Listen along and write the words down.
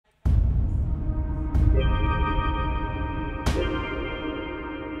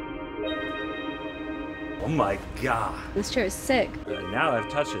Oh my god. This chair is sick. Now I've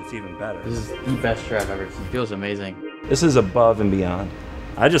touched it, it's even better. This is the best chair I've ever seen. It feels amazing. This is above and beyond.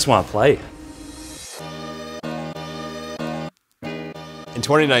 I just want to play. In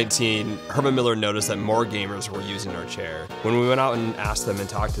 2019, Herman Miller noticed that more gamers were using our chair. When we went out and asked them and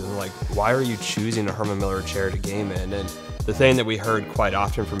talked to them, like, why are you choosing a Herman Miller chair to game in? And the thing that we heard quite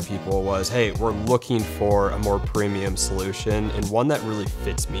often from people was, hey, we're looking for a more premium solution and one that really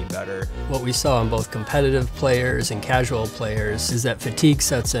fits me better. What we saw in both competitive players and casual players is that fatigue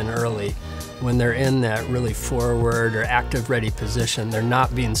sets in early. When they're in that really forward or active ready position, they're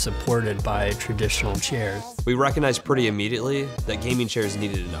not being supported by traditional chairs. We recognized pretty immediately that gaming chairs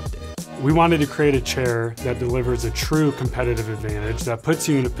needed an update. We wanted to create a chair that delivers a true competitive advantage that puts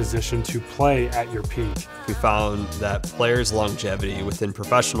you in a position to play at your peak. We found that players' longevity within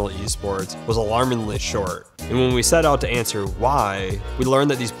professional esports was alarmingly short. And when we set out to answer why, we learned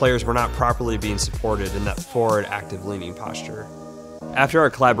that these players were not properly being supported in that forward active leaning posture. After our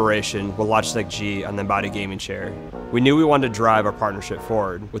collaboration with Logitech G on the embodied gaming chair, we knew we wanted to drive our partnership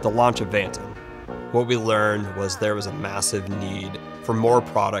forward with the launch of Vantum. What we learned was there was a massive need for more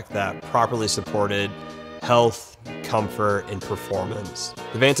product that properly supported health, comfort, and performance.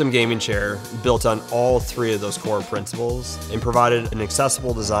 The Vantum Gaming Chair built on all three of those core principles and provided an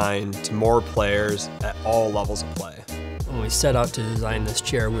accessible design to more players at all levels of play. When we set out to design this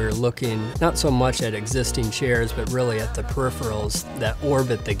chair, we were looking not so much at existing chairs, but really at the peripherals that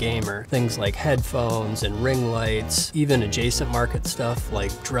orbit the gamer. Things like headphones and ring lights, even adjacent market stuff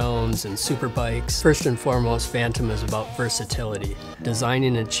like drones and super bikes. First and foremost, Vantum is about versatility,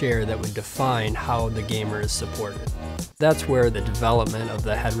 designing a chair that would define how the gamer is supported. That's where the development of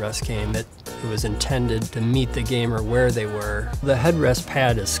the headrest came. It was intended to meet the gamer where they were. The headrest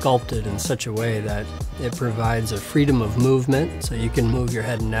pad is sculpted in such a way that it provides a freedom of movement, so you can move your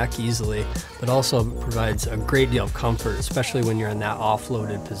head and neck easily, but also provides a great deal of comfort, especially when you're in that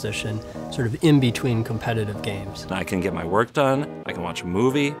offloaded position, sort of in between competitive games. I can get my work done, I can watch a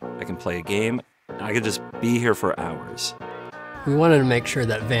movie, I can play a game, and I could just be here for hours. We wanted to make sure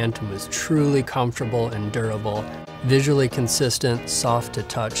that Vantum was truly comfortable and durable, visually consistent, soft to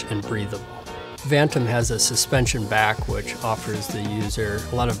touch, and breathable. Vantum has a suspension back which offers the user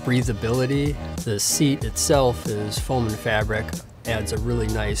a lot of breathability. The seat itself is foam and fabric, adds a really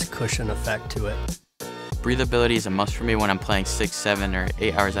nice cushion effect to it. Breathability is a must for me when I'm playing 6, 7, or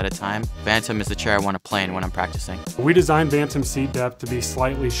 8 hours at a time. Vantum is the chair I want to play in when I'm practicing. We designed Vantum seat depth to be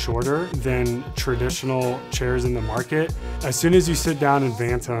slightly shorter than traditional chairs in the market. As soon as you sit down in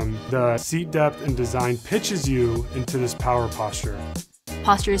Vantum, the seat depth and design pitches you into this power posture.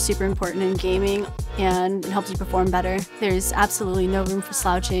 Posture is super important in gaming and it helps you perform better. There's absolutely no room for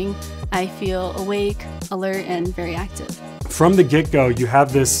slouching. I feel awake, alert, and very active. From the get-go, you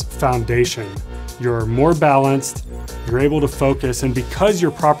have this foundation. You're more balanced, you're able to focus, and because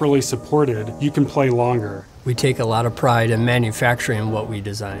you're properly supported, you can play longer. We take a lot of pride in manufacturing what we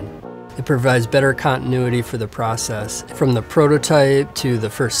design. It provides better continuity for the process, from the prototype to the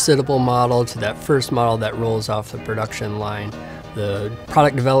first sittable model to that first model that rolls off the production line. The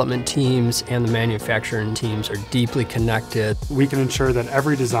product development teams and the manufacturing teams are deeply connected. We can ensure that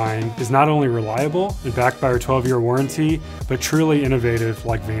every design is not only reliable and backed by our 12-year warranty, but truly innovative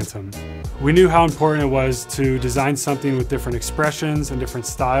like Vantum. We knew how important it was to design something with different expressions and different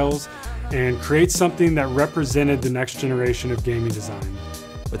styles and create something that represented the next generation of gaming design.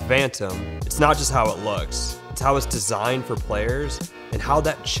 With Vantum, it's not just how it looks, it's how it's designed for players and how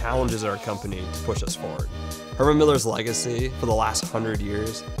that challenges our company to push us forward. Herman Miller's legacy for the last 100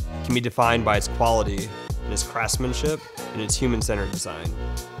 years can be defined by its quality and its craftsmanship and its human-centered design.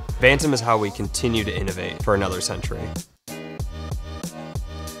 Vantum is how we continue to innovate for another century.